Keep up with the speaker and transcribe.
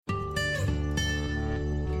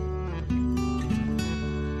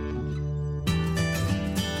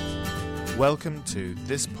Welcome to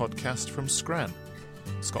this podcast from Scran,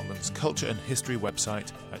 Scotland's culture and history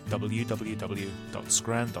website at www.scran.ac.uk.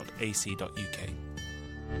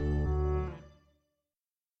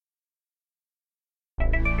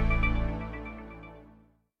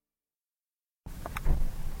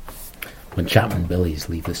 When Chapman Billies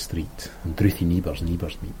leave the street and Drouthy neighbours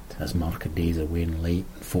meet, as market days are wearing late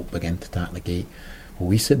and folk begin to tack the gate, well,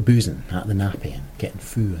 we sit boozing at the nappy and getting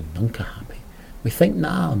fou and nunca happy. We think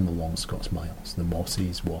on the long Scots miles, the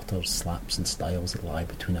mosses, waters, slaps and stiles that lie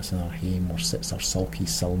between us and our hame, where sits our sulky,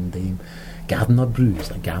 sullen dame, gathering our brews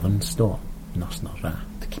like gathering storm, nursing our wrath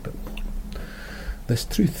to keep it warm. This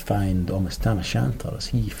truth find almost Tam O'Shanter as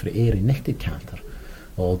he for airy nichted canter,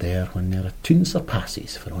 all there when there a tune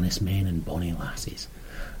surpasses for honest men and bonny lasses.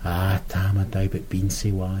 Ah, Tam, I doubt but been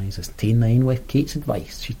sae wise as ta'en thine with Kate's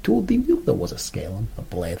advice. She told thee weel there was a skellum, a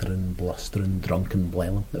blethering, blustering, drunken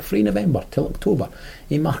blellum, that frae November till October,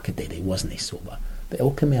 a market day they wasna sober. The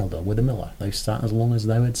ilka melder with the miller, thou sat as long as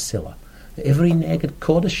thou had siller. That every neg had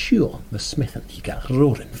caught a shoe on, the smithing he got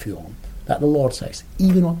roaring fu on. That the Lord's house,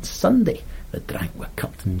 even on Sunday, the drank were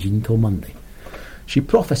cupped and gin till Monday. She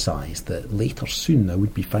prophesied that later soon I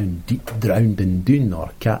would be found deep drowned in Doon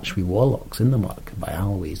or catch wi' warlocks in the muck by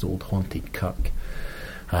Alloway's old haunted kirk.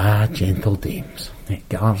 Ah, gentle dames, it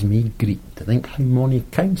gars me greet to think how mony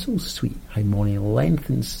counsels sweet, how mony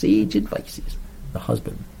lengthened sage advices the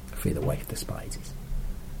husband frae the wife despises.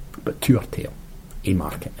 But to our tale, a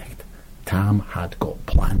market night, Tam had got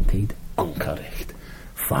planted unkerrecht,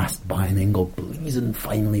 fast by an ingle blazing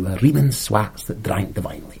finely with reaming swats that drank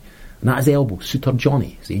divinely. And at his elbow, Suitor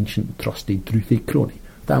Johnny, his ancient trusted Drouthy crony,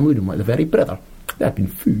 Tam looked him like the very brother. They had been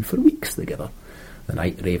fou for weeks together. The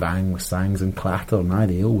night ravang with sangs and clatter, and aye,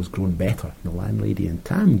 the ale was grown better. The landlady and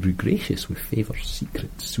Tam grew gracious with favours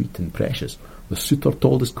secret, sweet and precious. The suitor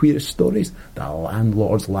told his queerest stories, the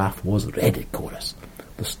landlord's laugh was ready chorus.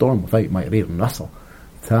 The storm without might rare and rustle.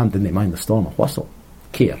 Tam didn't mind the storm a whistle.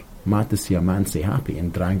 Care, mad to see a man sae happy,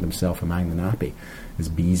 and dragged himself amang the nappy. His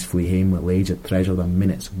bees flee hame with leged treasure, the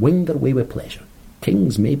minutes winged their way with pleasure.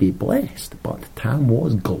 Kings may be blessed, but Tam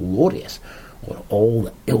was glorious, o'er all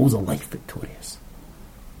the ills of life victorious.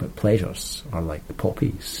 But pleasures are like the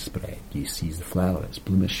poppies spread, you seize the flower, its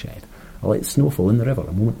bloom is shed, or like the snowfall in the river,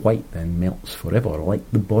 a moment white, then melts forever, or like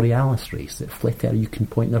the borealis race that flit ere you can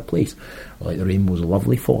point their place, or like the rainbow's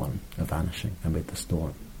lovely form, a vanishing amid the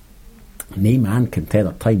storm. Nae man can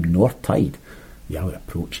tether time nor tide, the hour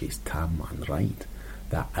approaches, Tam man ride.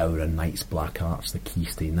 That hour and night's black arch, the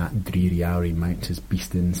keystone, that dreary hour he mounts his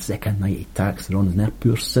beast in, second night he tacks her on, and that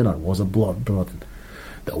poor sinner was a blood broaden.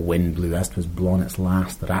 The wind blew as 'twas blown its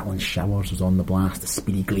last, the rattling showers was on the blast, the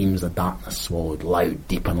speedy gleams the darkness swallowed, loud,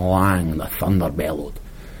 deep and lang the thunder bellowed.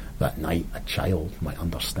 That night a child might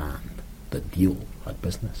understand that Deal had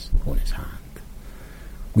business on his hand.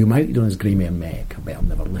 We mounted on his grey mare Meg, I bet I'll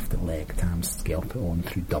never lift a leg, Tam skelped on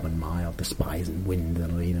through dub and mire, despising wind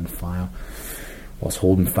and rain and fire. Was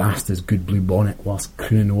holding fast his good blue bonnet, whilst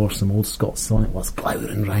crooning o'er some old Scots sonnet, whilst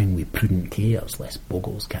glowering round with prudent cares, lest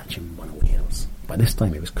bogles catch him unawares. By this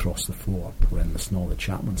time he was crossed the ford, where in the snow the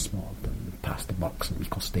chapman snored, and past the Bucks and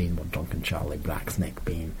Meikle where drunken Charlie Brack's neck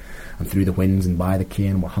bane, and through the winds and by the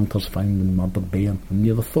cane where hunters found and murdered bairn, and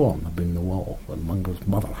near the thorn aboon the wall, where Mungle's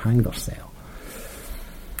mother hanged hersel.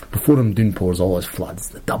 Before him Doon pours all his floods,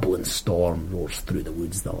 the doubling storm roars through the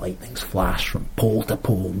woods, the lightnings flash from pole to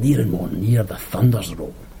pole, near and more near the thunders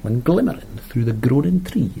roll, when glimmering through the groaning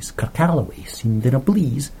trees, Kirkalloway seemed in a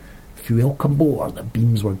bleeze. Through ilka bore the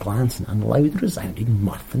beams were glancing, and loud resounded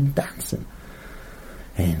mirth and dancing.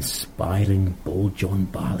 Inspiring bold John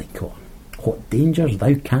Barleycorn, what dangers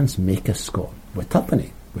thou canst make us scorn, with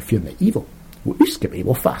tuppenny, with fear na evil, with Uskip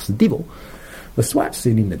will fast the devil. The swats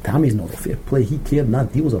saying that Tammy's not a fair play, he cared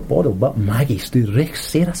not deals a bottle, but Maggie stood recht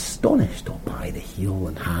sair astonished, till by the heel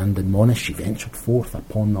and hand admonished she ventured forth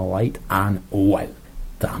upon the light, and wow,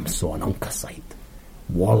 Tam saw an unca sight.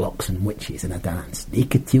 Warlocks and witches in a dance, they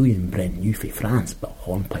could tell you in Brent new fae France, but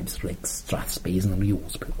hornpipes, rigs, strathspeys and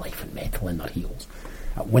reels put life and metal in their heels.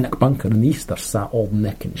 At Winnock Bunker in the east there sat Old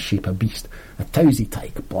Nick in shape of beast, a towsy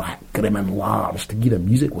tyke, black, grim and large, to give the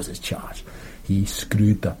music was his charge. He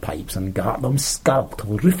screwed their pipes and gart them skirl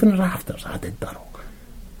till roof and rafters added dirl.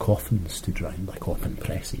 Coffins stood round like open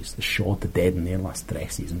presses, that shawed the dead in their last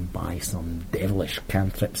dresses, and by some devilish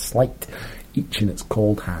cantrip slight, each in its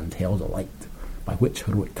cold hand held a light, by which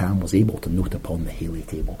heroic Tam was able to note upon the Haley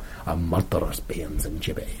table a murderer's bairns and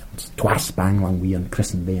gibbet airns, twa spangling wee and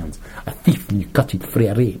christened bairns, a thief new cutted frae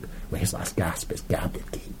a rape, with his last gasp his gab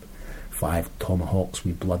did gape. 5 tomahawks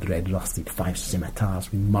with blood red rusted, 5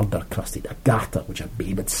 scimitars with murder crusted, a garter which a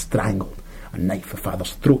babe had strangled, a knife a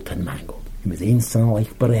father's throat had mangled, whom his ain son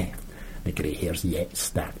life bereft, the grey hairs yet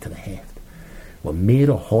stacked to the heft, were mair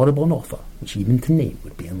a horrible an offer, which even to name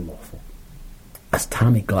would be unlawful. As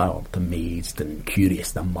Tammy glowered, amazed and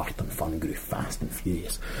curious, the mirth and fun grew fast and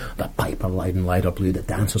furious. The piper loud and louder blew, the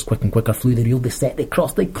dancers quick and quicker flew, the reel beset, they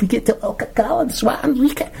crossed, they cleek it till ilka gal and swat and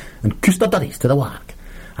reek it, and coosed their durries to the wark,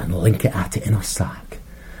 and link it at it in a sack.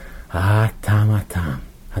 Ah, Tam,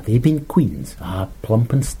 had they been queens,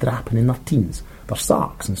 plump and strapping in their teens, their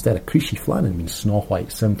sarks, instead of creasy flannin, been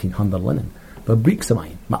snow-white 1700 linen. The breeks of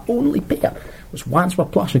mine, my only pair, which once were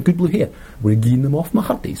plush and good blue hair, were gieing them off my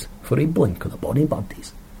hurdies for a blink of the bonny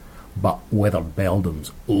birdies. But whether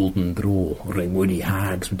beldams, old and droll, ringwoody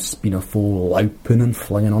hags would spin a foal, loud poon and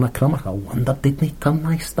flinging on a crummock, I wonder did they turn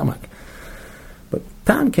my stomach. But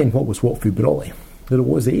Tam kenned what was what for brawly. There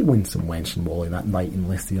was a winsome wench in Wally that night in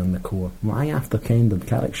Listy on the core, lie after Kend and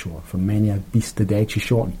Carrickshore, for many a beast the dead she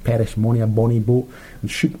shot, and perished mony a bonny boat, and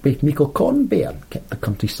shook baith meikle corn bear, kept the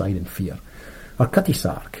countryside in fear. Her cutty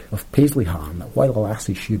sark of paisley harn, that while the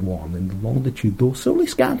lassie should worn, in the longitude though sorely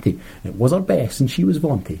scanty, it was her best, and she was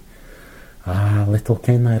vaunty. Ah, little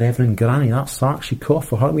ken thy reverend granny, that sark she coughed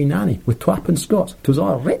for her wee nanny, with twappin Scots, 'twas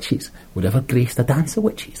all her riches, would ever graced a dance of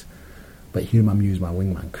witches. But here my muse my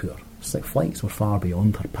wingman cour, sick flights were far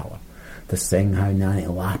beyond her power. To sing how nanny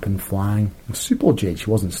lap and flang, a supple jade she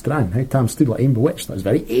wasn't strang, how Tam stood like ain bewitched, that was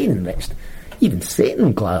very ain enriched. Even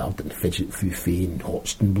Satan glowered and fidget fu fain,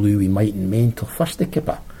 hotched and blue, we might and main, till first the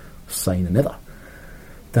kipper, sign another.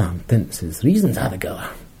 Tam tints his reasons had a giller,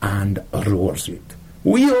 and roars out,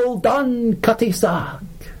 "Weel done, cutty sark!"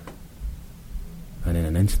 And in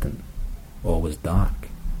an instant, all was dark,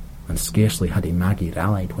 and scarcely had he Maggie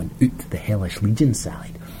rallied, when out the hellish legion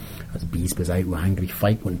sallied, as bees was out with angry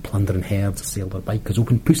fight, when plundering herds assailed her bike, as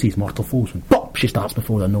open pussies mortal foes, when pop she starts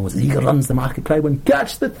before their nose, as eager runs the market crowd, when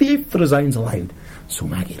catch the thief resounds aloud. So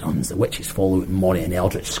Maggie runs, the witches follow, and Maury and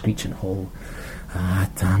Eldritch screech and haul. Ah,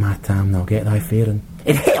 Tam, they'll get thy faring.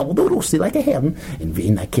 In hell, thou roast thee like a hern. In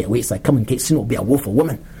vain thy kit waits, thy coming gate soon will be a woeful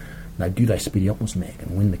woman. Now do thy speedy utmost, Meg,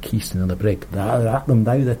 and win the keystone of the brig. Rather at them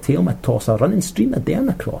thou the tail might toss, a running stream the dern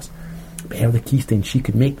across. But ere the keystone she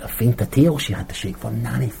could make, the faint a tail she had to shake, for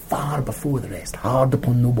Nanny far before the rest, hard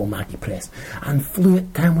upon noble Maggie pressed, and flew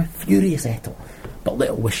it down with furious ettle. But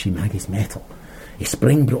little wist she Maggie's mettle. A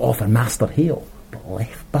spring brought off her master hail, but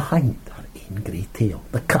left behind her ain grey tail.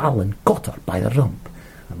 The carlin caught her by the rump,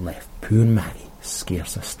 and left poor Maggie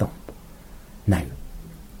scarce a stump. Now,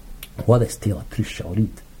 what this tale of truth shall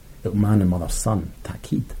read, that man and mother's son tak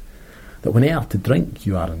heed, that whene'er to drink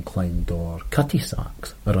you are inclined, or cutty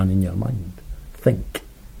sarks run in your mind, think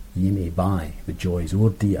ye may buy the joys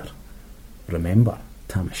o'er dear. Remember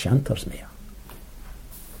Tam O'Shanter's mare.